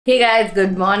Hey guys,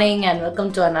 good morning and welcome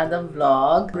to another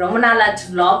vlog. ரொம்ப நாள் ஆச்சு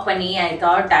vlog பண்ணி. I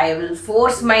thought I will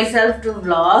force myself to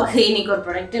vlog. இன்னைக்கு ஒரு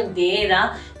productive day தான்.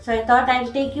 So I thought I'll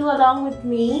take you along with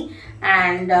me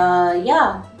and yeah,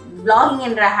 vlogging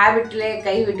என்ற habitல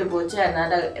கை விட்டு போச்சு.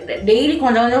 அதனால டெய்லி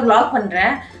கொஞ்சம் கொஞ்சம் vlog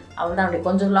பண்றேன். அவ்வளவுதான் அப்படியே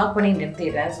கொஞ்சம் vlog பண்ணி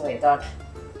நிறுத்திடுறேன். So I thought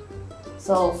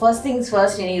So first things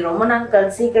first, இன்னைக்கு ரொம்ப நாள்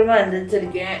சீக்கிரமா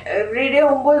எழுந்திருச்சிருக்கேன். Everyday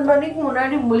 9 மணிக்கு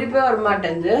முன்னாடி முழிப்பே வர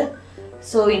மாட்டேங்குது.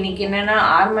 ஸோ இன்றைக்கி என்னென்னா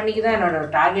 6 மணிக்கு தான் என்னோடய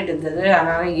டார்கெட் இருந்தது.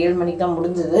 அதனால் 7 மணிக்கு தான்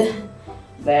முடிஞ்சது.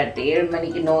 பட் 7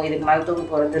 மணிக்கு இதுக்கு மேலே தூங்க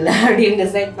போகிறதில்ல அப்படின்னு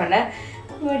டிசைட் பண்ணேன்.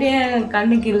 பட் என்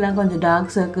கண்ணுக்கெல்லாம் கொஞ்சம்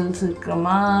டார்க் சர்க்கிள்ஸ் இருக்கிற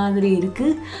மாதிரி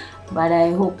இருக்குது. But I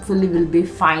hopefully will be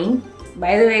fine.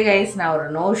 By the way guys, நான் ஒரு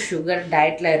நோ சுகர்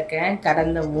டயட்டில் இருக்கேன்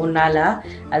கடந்த 3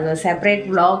 நாளாக. அது ஒரு செப்பரேட்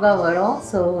vlog-ஆக வரும்.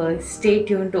 So stay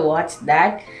tune to watch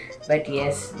that. But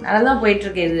S, நல்லா தான்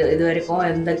போயிட்டுருக்கு. இது வரைக்கும்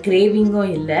எந்த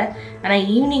கிரேவிங்கும் இல்லை. ஆனால்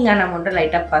ஈவினிங் ஆனால் மட்டும்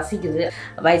லைட்டாக பசிக்குது.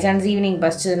 பை சான்ஸ் ஈவினிங்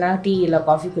பசிச்சதுன்னா டீ இல்லை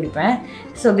காஃபி குடிப்பேன்.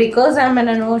 ஸோ பிகாஸ் ஐம்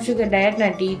என்ன நோ சுகர் டயட்,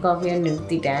 நான் டீ காஃபியும்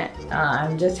நிறுத்திட்டேன்.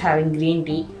 I'm just having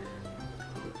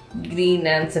green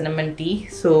and cinnamon tea.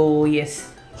 So S,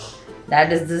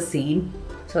 that is the scene.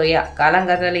 So yeah,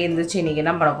 காலங்காத்தால இருந்துச்சு. இன்றைக்கி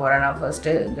என்ன பண்ண போகிறேன், நான்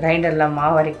ஃபர்ஸ்ட்டு கிரைண்டரில்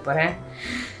மாவு அரைக்க போகிறேன்.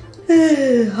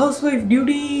 House wife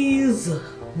duties.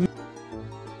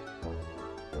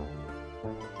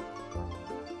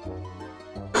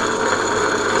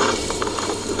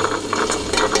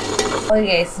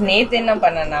 ஓகே, நேற்று என்ன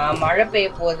பண்ணேன்னா, மழை பெய்ய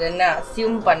போகுதுன்னு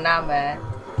அசியூம் பண்ணாமல்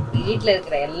வீட்டில்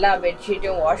இருக்கிற எல்லா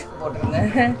பெட்ஷீட்டையும் வாஷ்க்கு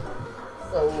போட்டிருந்தேன்.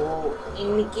 ஸோ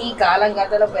இன்னைக்கு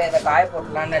காலங்காலத்தில் போய் அதை காய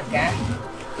போட்டலான்னு இருக்கேன்.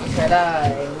 இதெல்லாம்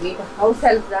எங்கள் வீட்டு ஹவுஸ்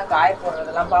ஹெல்ப் தான் காய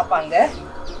போடுறதெல்லாம் பார்ப்பாங்க.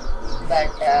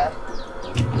 பட்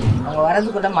அவங்க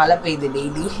வரதுக்குள்ள மழை பெய்யுது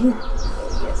டெய்லி.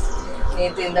 எஸ்,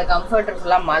 நேற்று இந்த கம்ஃபர்டர்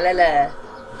ஃபுல்லாக மழையில்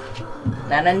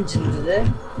நனைஞ்சிருந்தது.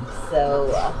 ஸோ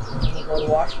இன்னைக்கு ஒரு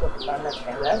வாஷ் போட்டுக்கலான்னு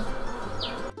இருக்கேங்க.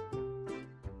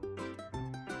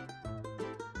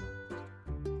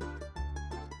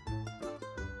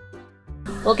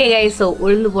 ஓகே கைஸ், ஸோ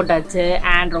உளுந்து போட்டாச்சு.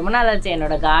 அண்ட் ரொம்ப நாள் ஆச்சு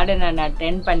என்னோடய கார்டனை நான்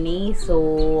டென்ட் பண்ணி. ஸோ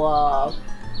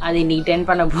அது இன்றைக்கி டென்ட்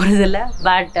பண்ண போகிறதில்ல.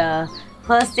 But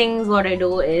first things what I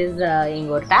two is,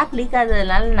 இங்கே ஒரு டேப் லீக்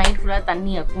ஆகுதுனால நைட் ஃபுல்லாக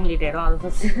தண்ணி அக்குமுலேட் ஆகிடும். அது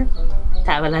ஃபஸ்ட்டு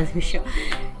தேவையில்லாத விஷயம்.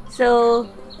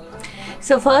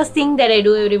 So first thing that I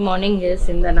do every morning is,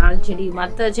 இந்த 4 செடி,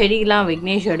 மற்ற செடிக்கெலாம்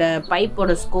விக்னேஷோட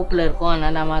பைப்போட ஸ்கோப்பில் இருக்கும்.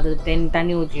 அதனால் நம்ம அது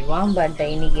தண்ணி ஊற்றிடுவான். பட்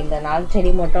இன்றைக்கி இந்த 4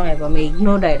 செடி மட்டும் எப்போவுமே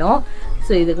இக்னோர்ட் ஆகிடும்.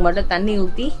 ஸோ இதுக்கு மட்டும் தண்ணி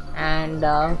ஊற்றி அண்ட்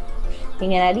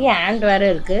இங்கே நிறைய ஆண்ட் வேறு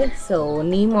இருக்குது. ஸோ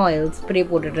நீம் ஆயில் ஸ்ப்ரே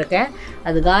போட்டுட்ருக்கேன்.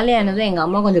 அது காலியானது எங்கள்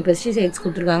அம்மா கொஞ்சம் பெஸ்டிசைட்ஸ்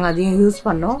கொடுத்துருக்காங்க, அதையும் யூஸ்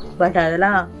பண்ணோம். பட்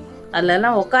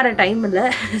அதிலெல்லாம் உட்கார டைம் இல்லை.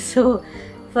 ஸோ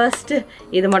ஃபர்ஸ்ட்டு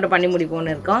இது மட்டும் பண்ணி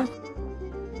முடிப்போன்னு இருக்கோம்.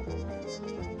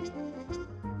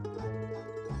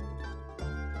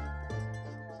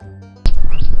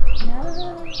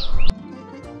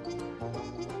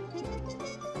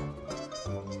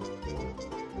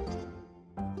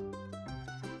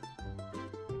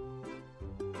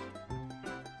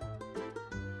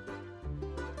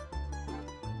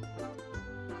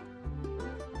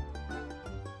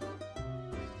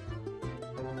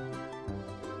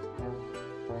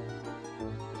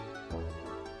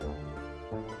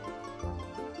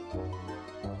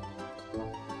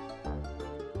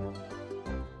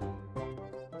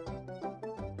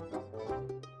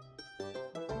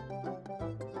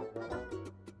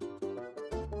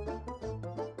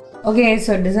 Okay,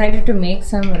 so decided to make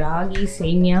some ragi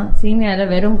சேமியா.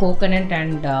 சேமியாவில் வெறும் கோகனட்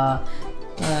அண்ட்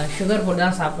சுகர் போட்டு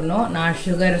தான் சாப்பிட்ணும். நான்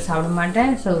சுகர் சாப்பிட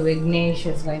மாட்டேன். So Vignesh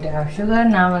is going to have sugar.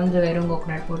 நான் வந்து வெறும்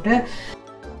கோகனட் போட்டு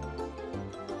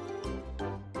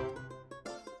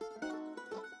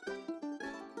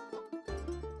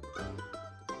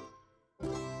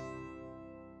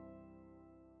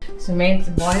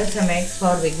boil some eggs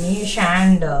for Vignesh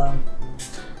and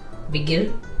bigil.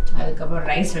 அதுக்கப்புறம்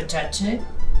ரைஸ் வச்சாச்சு.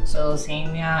 ஸோ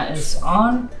சேமியா இஸ்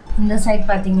ஆன். இந்த சைட்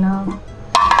பார்த்தீங்கன்னா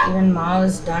ஈவன் மாவு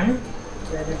இஸ் டன்.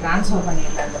 ஸோ அதை ட்ரான்ஸ்ஃபர்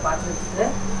பண்ணிடலாம் அந்த பாத்திரத்துக்கு.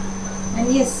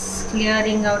 And S,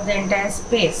 clearing out the entire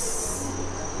space.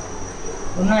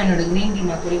 இன்னும் என்னோடய க்ரீன் டீ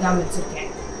நான் குடிக்காமல்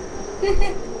வச்சுருக்கேன்.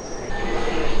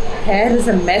 Hair is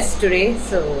a mess today.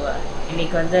 So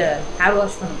இன்றைக்கி வந்து ஹேர்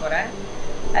வாஷ் பண்ண போகிறேன்.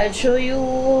 I will show you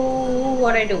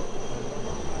what I two.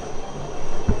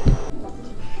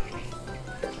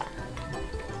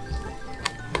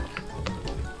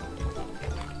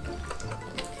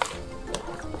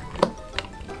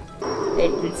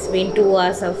 It's been 2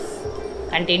 hours of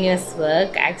continuous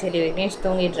work. Actually Vignesh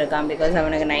தூங்கிட்டு இருக்கான் because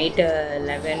அவனுக்கு நைட்டு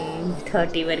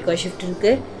 11:30 வரைக்கும் ஷிஃப்ட்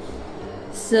இருக்குது.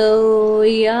 ஸோ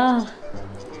யா,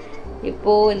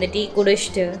 இப்போது இந்த டீ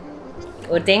குடிச்சிட்டு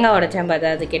ஒரு தேங்காய் உடைச்சேன்,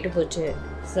 பார்த்தா அது கெட்டு போச்சு.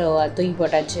 ஸோ அது தூக்கி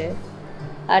போட்டாச்சு.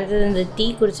 அடுத்தது இந்த டீ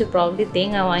குடிச்சு ப்ராப்ளி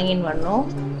தேங்காய் வாங்கின்னு வரணும்.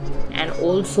 அண்ட்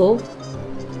ஆல்சோ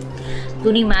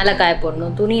துணி மேலே காய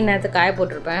போடணும். துணி நேரத்தை காய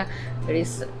போட்டிருப்பேன்.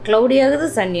 க்ளவுடி ஆகுது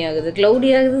சன்னி ஆகுது, க்ளவுடி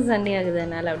ஆகுது சன்னி ஆகுது,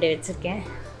 அதனால் அப்படியே வச்சுருக்கேன்.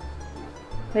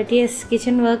 But S,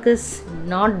 kitchen work is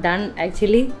not done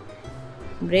actually.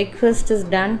 Breakfast is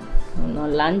done,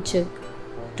 lunch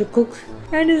to cook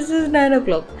and is is 9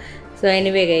 o'clock. So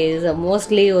anyway guys,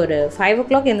 mostly ஒரு 5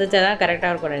 o'clock எழுந்திரிச்சா தான்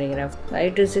கரெக்டாக இருக்கும்னு நினைக்கிறேன்.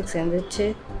 5 to 6 எழுந்திரிச்சு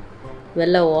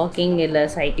வெளில வாக்கிங் இல்லை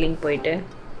சைக்கிளிங் போயிட்டு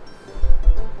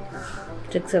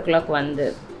 6 o'clock வந்து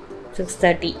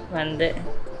 6:30 வந்து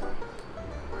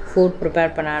ஃபுட்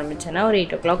ப்ரிப்பேர் பண்ண ஆரம்பித்தேன்னா ஒரு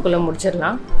 8 o'clock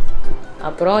முடிச்சிடலாம்.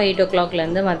 அப்புறம் 8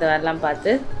 o'clockலேருந்து மற்ற வேலைலாம்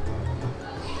பார்த்து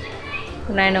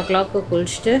 9 o'clock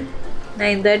குளிச்சுட்டு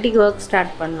 9:30 ஒர்க்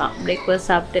ஸ்டார்ட் பண்ணலாம். பிரேக்ஃபாஸ்ட்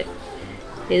சாப்பிட்டு.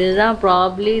 இதுதான்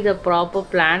probably the proper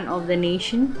plan of the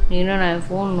nation. இன்னும் நான்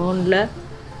phone நோண்டில்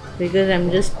because I'm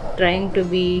just trying to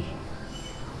be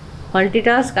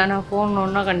மல்டிடாஸ்க். ஆனால் ஃபோன்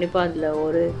நோன்னா கண்டிப்பாக அதில்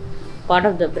ஒரு part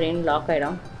of the brain lock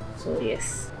ஆகிடும். ஸோ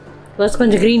எஸ், ஃபர்ஸ்ட்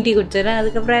கொஞ்சம் க்ரீன் டீ குடிச்சிடறேன்.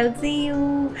 அதுக்கப்புறம் I will see you.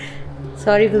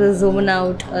 Sorry for the zooming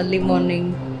out early morning.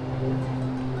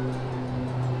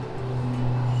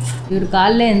 இவர்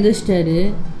காலைல எழுந்திரிச்சிட்டாரு.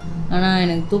 ஆனால்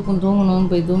எனக்கு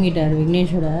தூங்கணும்னு போய் தூங்கிட்டார்.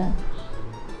 விக்னேஷோட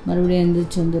மறுபடியும்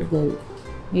எழுந்திரிச்சு வந்துருக்காரு.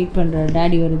 வெயிட் பண்ணுறாரு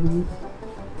டேடி வருது.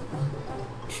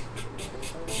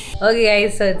 Okay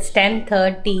guys, so it's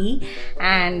 10:30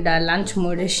 and lunch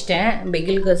முடிச்சிட்டேன்.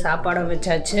 பிகிலுக்கு சாப்பாடும்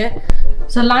வச்சாச்சு.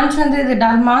 ஸோ லன்ச் வந்து இது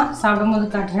டால்மா சாப்பிடும் போது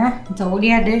காட்டுறேன். இட்ஸ்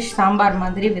ஒடியா டிஷ், சாம்பார்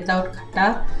மாதிரி வித்தவுட் கட்டா.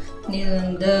 இது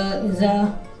வந்து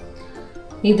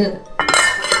இது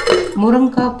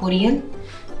முருங்கைக்காய் பொரியல்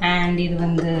அண்ட் இது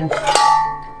வந்து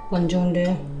கொஞ்சோண்டு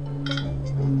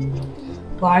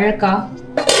வாழைக்காய்.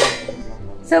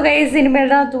 ஸோ கைஸ்,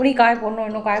 இனிமேல் தான் துணி காய போடணும்.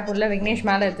 இன்னும் காய போடல. விக்னேஷ்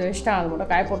மேலே எடுத்து வச்சுட்டேன், அது மட்டும்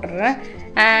காய போட்டுடுறேன்.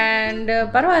 அண்டு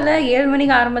பரவாயில்ல, 7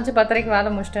 மணிக்கு ஆரம்பித்து 10:30 வேலை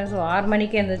முடிச்சிட்டேன். ஸோ 6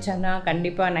 மணிக்கு எழுந்திரிச்சேன்னா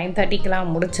கண்டிப்பாக 9:30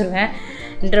 முடிச்சிருவேன்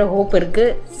என்ற ஹோப்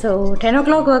இருக்குது. ஸோ 10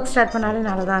 o'clock ஒர்க் ஸ்டார்ட் பண்ணாலே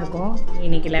நல்லா தான் இருக்கும்.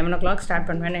 இன்றைக்கி 11 o'clock ஸ்டார்ட்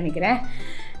பண்ணுவேன்னு நினைக்கிறேன்.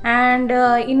 அண்டு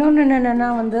இன்னொன்று என்னென்னா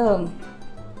வந்து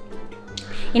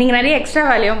இன்றைக்கி நிறைய எக்ஸ்ட்ரா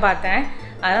வேலையும் பார்த்தேன்.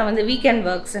 அதான் வந்து வீக்கெண்ட்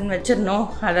ஒர்க்ஸ்ன்னு வச்சிடணும்.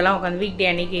 அதெல்லாம் உட்காந்து வீக்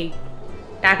டே அன்றைக்கி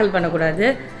டேக்கிள் பண்ணக்கூடாது.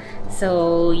 So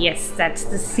S, that's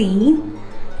the scene.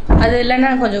 அது இல்லைன்னா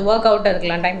கொஞ்சம் ஒர்க் அவுட்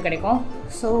அதுக்கெலாம் டைம் கிடைக்கும்.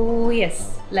 So S,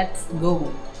 let's go.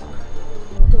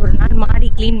 ஒரு நாள் மாடி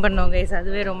க்ளீன் பண்ணோம் கைஸ்,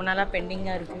 அதுவே ரொம்ப நாளாக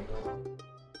பெண்டிங்காக இருக்குது.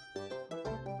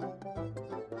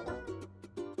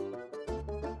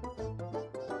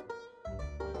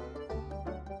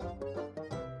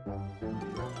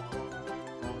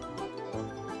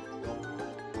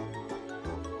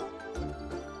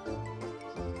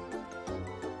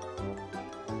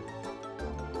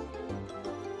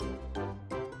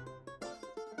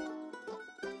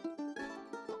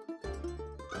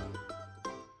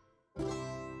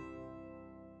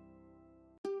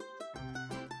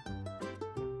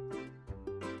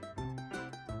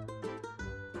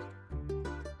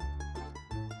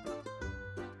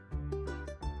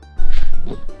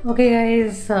 Okay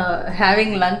guys,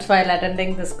 having lunch while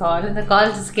attending this call. The call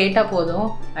just கேட்டா போதும்.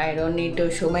 I don't need to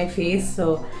show my face, so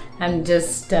I'm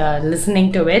just listening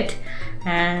to it.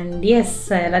 And yes,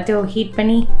 எல்லாத்தையும் ஹீட்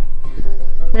பண்ணி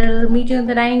we'll meet you on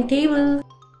the dining table.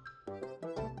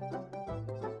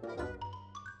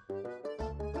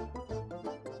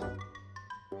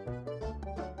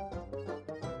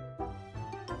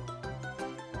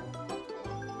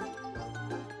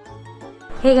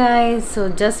 Hey guys, so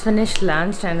just finished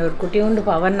lunch and ஒரு குட்டியோண்டு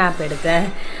power nap எடுத்தேன்.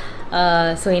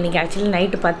 So இன்றைக்கி actually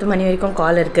night 10 மணி வரைக்கும்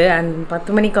கால் இருக்குது. And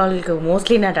 10 மணி காலுக்கு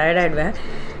mostly நான் டயர்டாகிடுவேன்.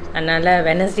 அதனால்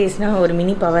வெனஸ்டேஸ்னால் ஒரு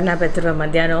மினி பவர் நாப் எடுத்துடுவேன்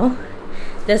மத்தியானம்.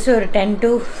 ஜஸ்ட் ஒரு 10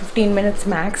 to 15 minutes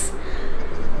maths.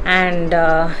 And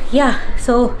yeah,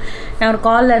 so நான் ஒரு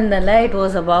காலில் இருந்தேன்ல, it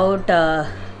was about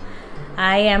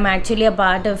I am actually a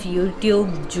part of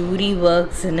YouTube jury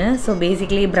works. So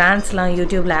basically brandsலாம்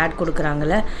YouTubeல ad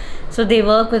கொடுக்குறாங்கல்ல. So they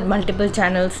work with multiple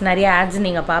channels. நிறைய ads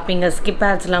நீங்கள் பார்ப்பீங்க, skip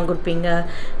adsலாம் கொடுப்பீங்க,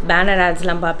 banner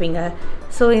adsலாம் பார்ப்பீங்க.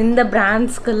 ஸோ இந்த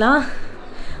பிராண்ட்ஸ்க்கெல்லாம்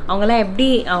அவங்களாம் எப்படி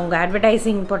அவங்க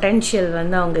அட்வர்டைஸிங் பொட்டென்ஷியல்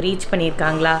வந்து அவங்க ரீச்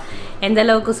பண்ணியிருக்காங்களா, எந்த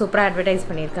அளவுக்கு சூப்பராக அட்வர்டைஸ்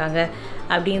பண்ணியிருக்காங்க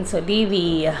அப்படின்னு சொல்லி we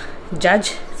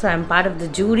judge. So I am part of the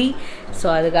jury. So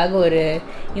அதுக்காக ஒரு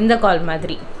இந்த கால்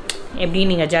மாதிரி எப்படி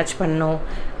நீங்கள் ஜட்ஜ் பண்ணணும்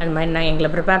அந்த மாதிரி நான் எங்களை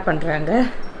ப்ரிப்பேர் பண்ணுறாங்க.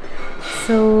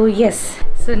 So S,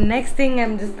 so next thing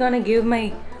I'm just gonna give my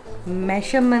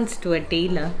measurements to a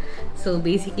Taylor. So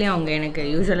basically அவங்க எனக்கு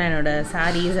யூஸ்வலாக என்னோடய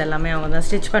சாரீஸ் எல்லாமே அவங்க தான்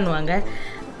ஸ்டிச் பண்ணுவாங்க.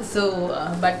 ஸோ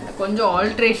பட் கொஞ்சம்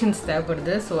ஆல்ட்ரேஷன்ஸ்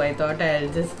தேவைப்படுது. So I thought I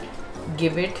just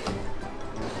give it.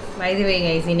 By the way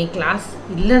guys, இன்னைக்கு கிளாஸ்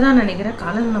இல்லை தான் நினைக்கிறேன்.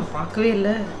 காலையில் நான் பார்க்கவே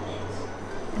இல்லை.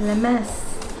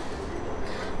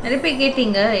 நிறைய பேர்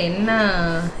கேட்டிங்க என்ன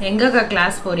எங்கே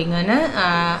கிளாஸ் போகிறீங்கன்னு.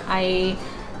 ஐ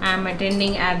am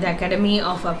attending at the Academy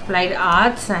of Applied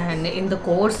Arts and in the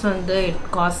course வந்து it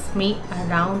costs me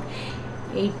around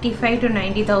 85 to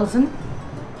 90,000.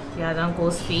 Yeah, that's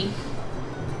course fee.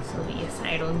 So yes,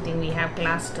 I don't think we have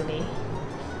class today.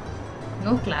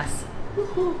 No class.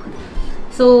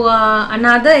 So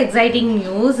another exciting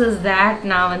news is that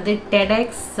நான் வந்து TEDx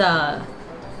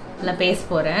ல பேச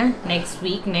போகிறேன் next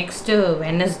week, next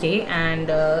Wednesday. and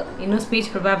இன்னும்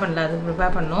speech prepare பண்ணல, அது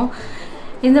prepare பண்ணோம்.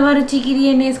 இந்த வாரம் சீக்கிரி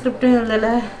என்ன ஸ்கிரிப்ட்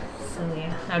எழுதலை. ஸோ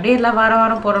அப்படியே எல்லா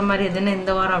வாரம் போகிற மாதிரி எதுன்னு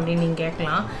இந்த வாரம் அப்படின்னு நீங்கள்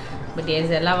கேட்கலாம். பட்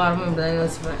எஸ் எல்லா வாரமும் இப்படி தான்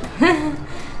யோசிப்பேன்.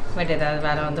 பட் ஏதாவது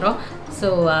வேறு வந்துடும். ஸோ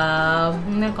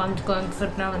இன்னும்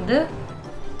கான்செப்ட்னால் வந்து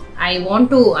I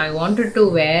wanted to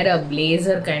wear a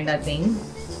blazer kind of thing.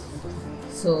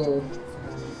 So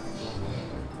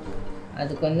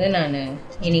அதுக்கு வந்து நான்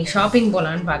இன்னைக்கு ஷாப்பிங்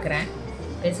போகலான்னு பார்க்குறேன்.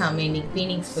 பேசாமல் இன்னைக்கு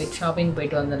ஃபீனிக்ஸ் போயிட்டு ஷாப்பிங்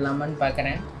போயிட்டு வந்துடலாமான்னு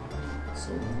பார்க்குறேன்.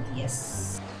 ஸோ எஸ்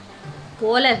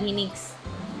போகல ஃபீனிக்ஸ்,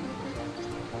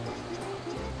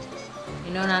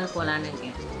 இன்னொரு நாள் போகலான்னு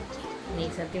இருக்கேன்.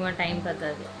 இன்னைக்கு சத்தியமாக டைம்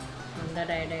பார்த்தாது, வந்தால்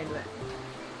டயர்டாயிடுவேன்.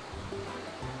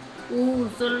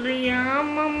 சொல்றியா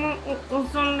மாமா,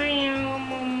 சொல்றியா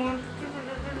மாமா.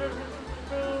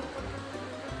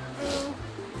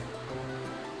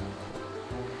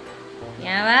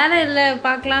 என் வேலை இல்லை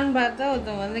பார்க்கலான்னு பார்த்தா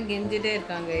ஒருத்தவங்க வந்து கெஞ்சிட்டே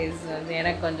இருக்காங்க. அது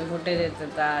எனக்கு கொஞ்சம் ஃபுட்டேஜ்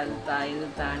எடுத்துத்தா, அதுதா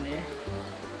இதுதான்னு.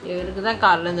 இவருக்கு தான்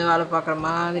காலைல இந்த வேலை பார்க்குற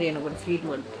மாதிரி எனக்கு ஒரு ஃபீல்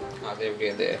வருது. அது எப்படி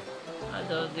அது?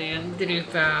 அதாவது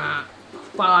எந்திரிப்பேன்,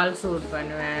 பால் சூட்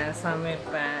பண்ணுவேன்,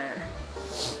 சமைப்பேன்.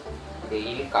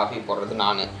 டெய்லி காஃபி போடுறது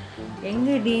நான்.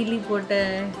 எங்கே டெய்லி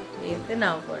போட்டேன்? எது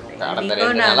நான் போட்டேன்?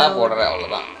 நல்லா போடுறேன்,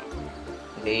 அவ்வளோதான்.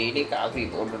 டெய்லி காஃபி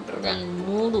போட்டுட்ருக்கேன்.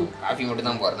 காஃபி மட்டும்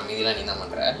தான் போடுறேன், மீதிலாம் நீ தான்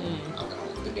பண்ணுற. அப்புறம்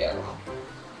ஒத்துட்டே ஆகணும்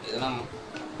இதெல்லாம்.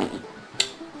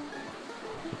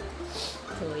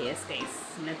 So yes guys,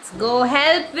 let's go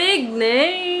help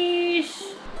Vignesh.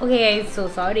 Okay guys, so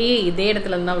sorry, இதே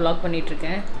இடத்துல இருந்து தான் vlog பண்ணிட்டு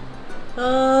இருக்கேன்.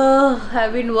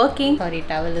 I've been working. Sorry,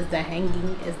 towel is the hanging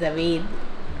is the veil.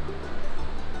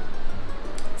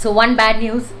 So one bad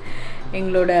news,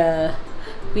 எங்களோட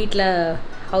வீட்டில்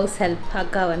ஹவுஸ் ஹெல்ப்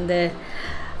அக்கா வந்து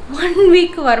 1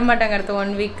 week வரமாட்டாங்க, அடுத்த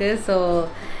 1 week. ஸோ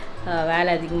வேலை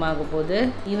அதிகமாக போகுது.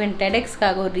 ஈவன்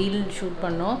டெடெக்ஸ்க்காக ஒரு ரீல் ஷூட்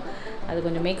பண்ணோம், அது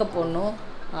கொஞ்சம் மேக்கப் போடணும்.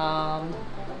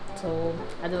 ஸோ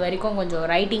அது வரைக்கும் கொஞ்சம்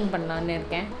ரைட்டிங் பண்ணலான்னு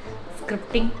இருக்கேன்,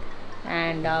 ஸ்கிரிப்டிங்.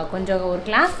 அண்ட் கொஞ்சம் ஒரு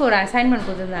கிளாஸ்க்கு ஒரு அசைன்மெண்ட்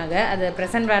கொடுத்துருந்தாங்க, அதை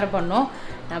ப்ரெசென்ட் வேறு பண்ணோம்.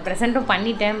 நான் ப்ரெசென்ட்டும்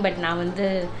பண்ணிட்டேன். பட் நான் வந்து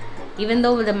even though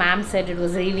the ma'am said it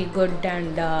was really good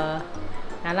and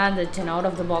நல்லா இருந்துச்சு, அவுட்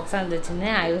ஆஃப் த பாக்ஸாக இருந்துச்சுன்னு,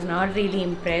 I was not really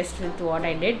impressed with what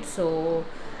I did. So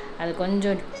அது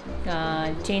கொஞ்சம்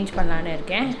சேஞ்ச் பண்ணலான்னு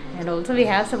இருக்கேன். And also we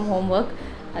have some home work,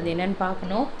 அது என்னென்னு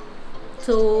பார்க்கணும்.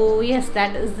 So S,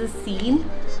 that is the scene.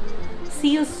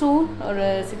 See you soon. ஒரு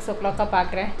 6 o'clock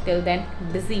பார்க்குறேன். Till then,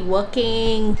 busy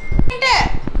working.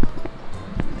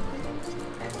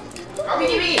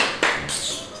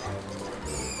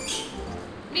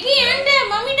 Vicky, ante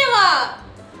mummy ta va.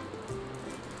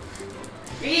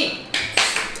 Vicky.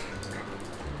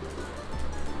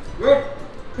 Good.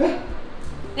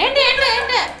 ante.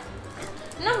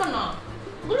 என்ன பண்ணா?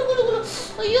 குளு.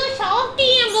 ஐயோ சாப்பிட்டி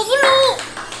என் பபுலு.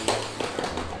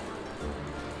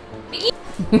 Vicky.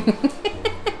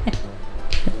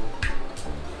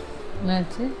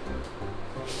 என்னாச்சு?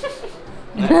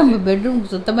 நம்ம பெட்ரூம்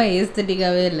சுத்தமாக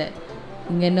ஏஸ்தட்டிக்காகவே இல்லை.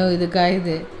 இங்கே என்ன இது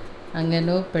காயுது, அங்கே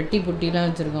என்ன பெட்டி புட்டிலாம்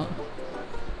வச்சுருக்கோம்.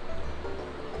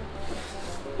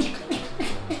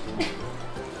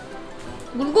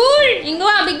 குல்குல் இங்கே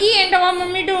வா பிக்கி, என்கிட்ட வா,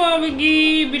 மம்மிட்டு வா பிக்கி.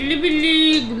 பில்லி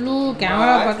குல்லு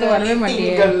கேமரா பார்க்க வரவே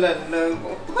மாட்டியே.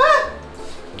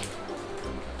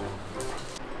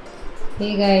 Hey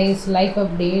guys, life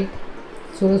update.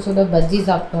 சுட பஜ்ஜி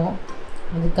சாப்பிட்டோம்.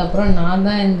 அதுக்கப்புறம் நான்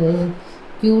தான் இந்த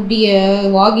க்யூட்டியை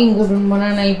வாக்கிங் கூட்டுன்னு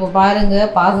போனால், நான் இப்போ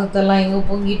பாருங்கள் பாசத்தெல்லாம் எங்கே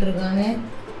பொங்கிட்டு இருக்கான்னு.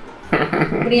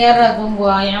 இப்படி யாரா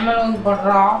தூங்குவா? என் மேலே வந்து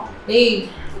போடுறா. டேய்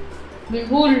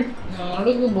பிகுல், நான்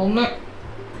அழுகு பொம்மை.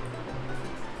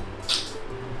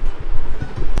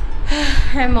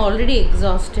 I am already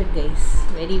exhausted guys,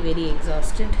 very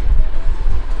exhausted.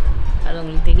 அது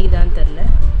உங்களுக்கு தெரியுதான்னு தெரில.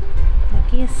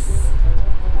 But S,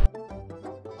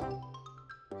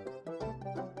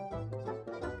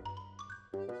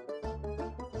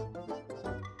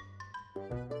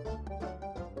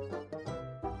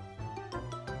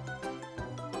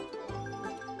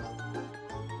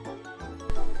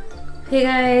 hey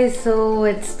guys, so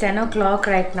it's 10 o'clock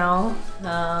right now.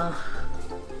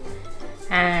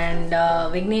 And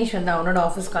Vignesh வந்து அவனோட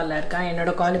ஆஃபீஸ் காலில் இருக்கான்.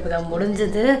 என்னோட கால் இப்போ தான்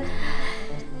முடிஞ்சது.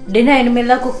 டின்னர்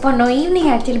இனிமேல் தான் குக் பண்ணோம். ஈவினிங்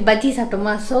ஆக்சுவலி பஜ்ஜி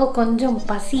சாப்பிட்டோமா, ஸோ கொஞ்சம்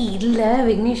பசி இல்லை.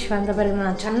 விக்னேஷ் வந்த பிறகு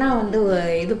நான் சன்னா வந்து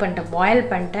இது பண்ணிட்டேன், பாயில்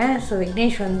பண்ணிட்டேன். ஸோ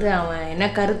விக்னேஷ் வந்து அவன் என்ன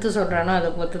கருத்து சொல்கிறானோ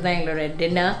அதை பொறுத்து தான் எங்களோட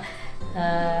டின்னர்.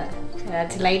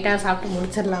 ஏதாச்சும் லைட்டாக சாப்பிட்டு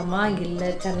முடிச்சிடலாமா,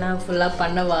 இல்லை சன்னா ஃபுல்லாக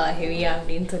பண்ணவா ஹெவியாக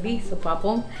அப்படின்னு சொல்லி. ஸோ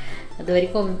பார்ப்போம். அது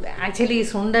வரைக்கும் ஆக்சுவலி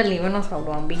சுண்டல் இவனும்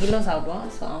சாப்பிடுவான், பிகிலும் சாப்பிடுவான்.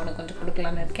 ஸோ அவனை கொஞ்சம்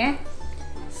கொடுக்கலான்னு இருக்கேன்.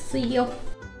 செய்யோ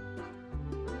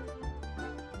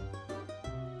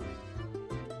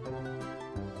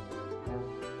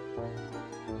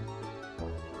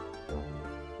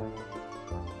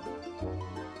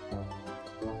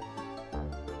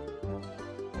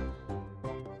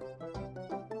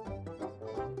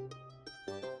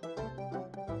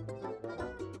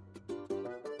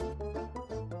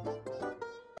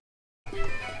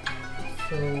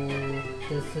So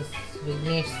this is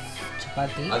Vignesh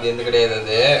chapati. அது எந்த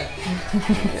கிடையாது,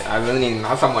 அது வந்து நீ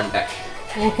நாசம் பண்ணிட்ட.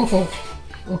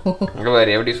 இங்க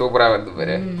பாரு எப்படி சூப்பரா வருது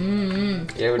பாரு.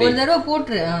 எப்படி ஒரு தடவை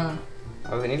போட்டு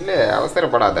அது நில்ல,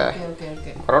 அவசரப்படாத. ஓகே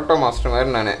ஓகே பரோட்டா மாஸ்டர்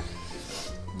மாதிரி நானு.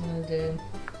 அது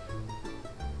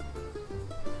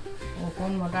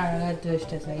ஃபோன் மட்டும் அழகாக எடுத்து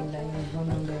வச்சிட்டேன் சைடில்.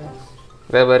 ஃபோன்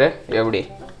இதே பாரு எப்படி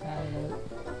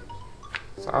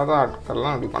சாதா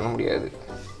ஆட்கள்லாம் அப்படி பண்ண முடியாது.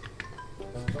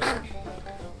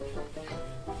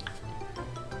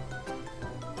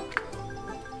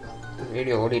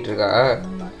 வீடியோ ஓடிட்டு இருக்கா?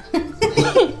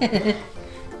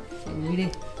 வீடு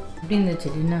எப்படி இருந்துச்சு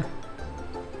டின்னா?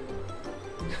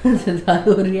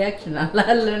 அது ஒரு ரியாக்ஷன் நல்லா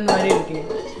இல்லைன்னு மாதிரி இருக்கு.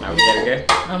 அப்படியே இருக்கு.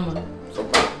 ஆமாம்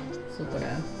சூப்பர்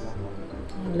சூப்பரா.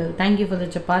 இல்லை thank you for the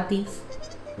chapatis.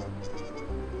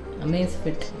 Amaze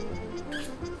fit.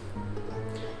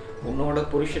 உன்னோட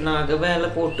புருஷனாக வேலை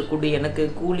போட்டு கொடு, எனக்கு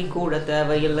கூலி கூட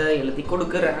தேவையில்லை, எழுதி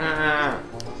கொடுக்குறேன்.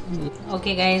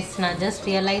 ஓகே கைஸ், நான் ஜஸ்ட்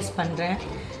ரியலைஸ் பண்ணுறேன்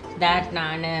that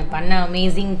நான் பண்ண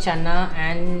அமேசிங் சன்னா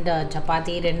அண்ட்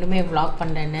சப்பாத்தி ரெண்டுமே vlog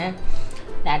பண்ணுறேன்னு.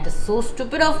 that is so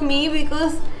stupid of me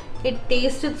because it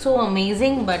tasted so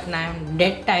amazing, but நான்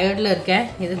டெட் டயர்டில் இருக்கேன்.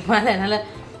 இதுக்கு மேலே என்னால்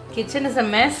kitchen is a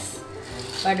mess,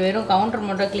 but வெறும் கவுண்டர்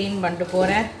மட்டும் க்ளீன் பண்ணிட்டு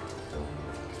போகிறேன்.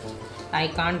 I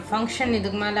can't function.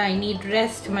 இதுக்கு மேலே I need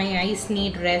rest, my eyes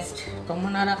need rest. ரொம்ப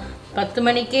நேரம் 10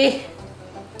 மணிக்கே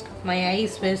my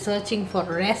eyes were searching for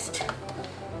rest.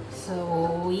 So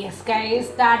yes guys,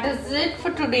 that is it for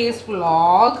today's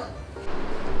vlog.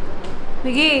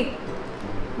 Biggie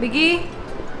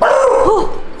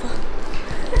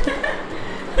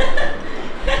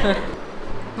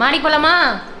மாடி போலாமா?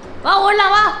 வா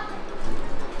ஓடலாம் வா.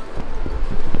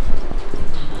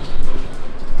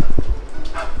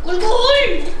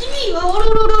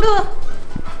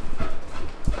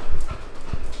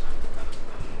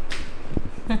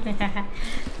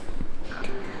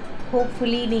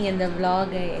 ஹோப்ஃபுல்லி நீங்கள் இந்த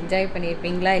விலாகை என்ஜாய்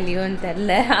பண்ணியிருப்பீங்களா இல்லையோன்னு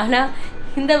தெரில. ஆனால்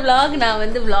இந்த விலாக் நான்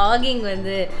வந்து விலாகிங்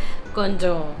வந்து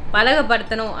கொஞ்சம்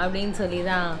பழகப்படுத்தணும் அப்படின்னு சொல்லி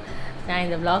தான் நான்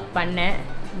இந்த விலாக் பண்ணேன்.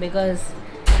 பிகாஸ்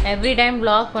எவ்ரி டைம்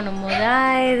விலாக் பண்ணும்போது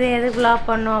இது எது விலாக்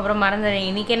பண்ணோம் அப்புறம் மறந்துட்டேன்.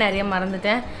 இன்றைக்கே நிறைய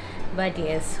மறந்துட்டேன். But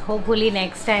S, hopefully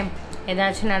next time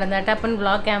ஏதாச்சும் நடந்தால் டப்புன்னு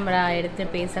விலாக் கேமரா எடுத்து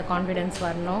பேச கான்ஃபிடென்ஸ்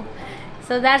வரணும்.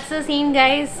 So that's the scene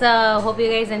guys. Hope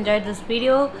you guys enjoyed this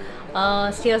video.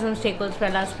 Stay awesome, stay cool,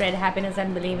 spread love, spread happiness and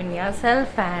believe in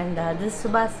yourself. And this is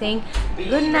Subha saying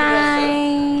good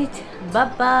night. Bye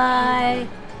bye.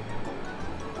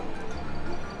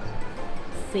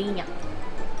 See ya.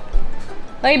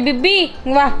 Hey Bibi,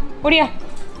 va, podiya.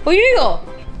 Oyo.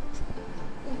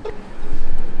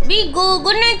 Bigo,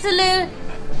 good night Sulu.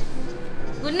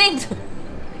 Good night.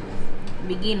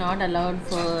 Biggie not allowed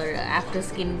for after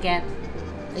skincare.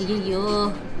 ஐயோ,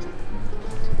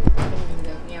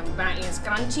 என்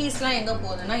ஸ்க்ரன்ச்சீஸ்லாம் எங்கே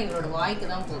போகுதுன்னா இவரோட வாய்க்கு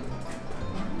தான் போகுது.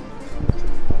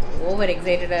 Over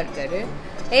எக்ஸைட்டடாக இருக்காரு.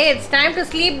 ஏய், இட்ஸ் டைம் டு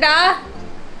ஸ்லீப் டா.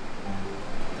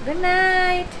 Good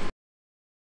night.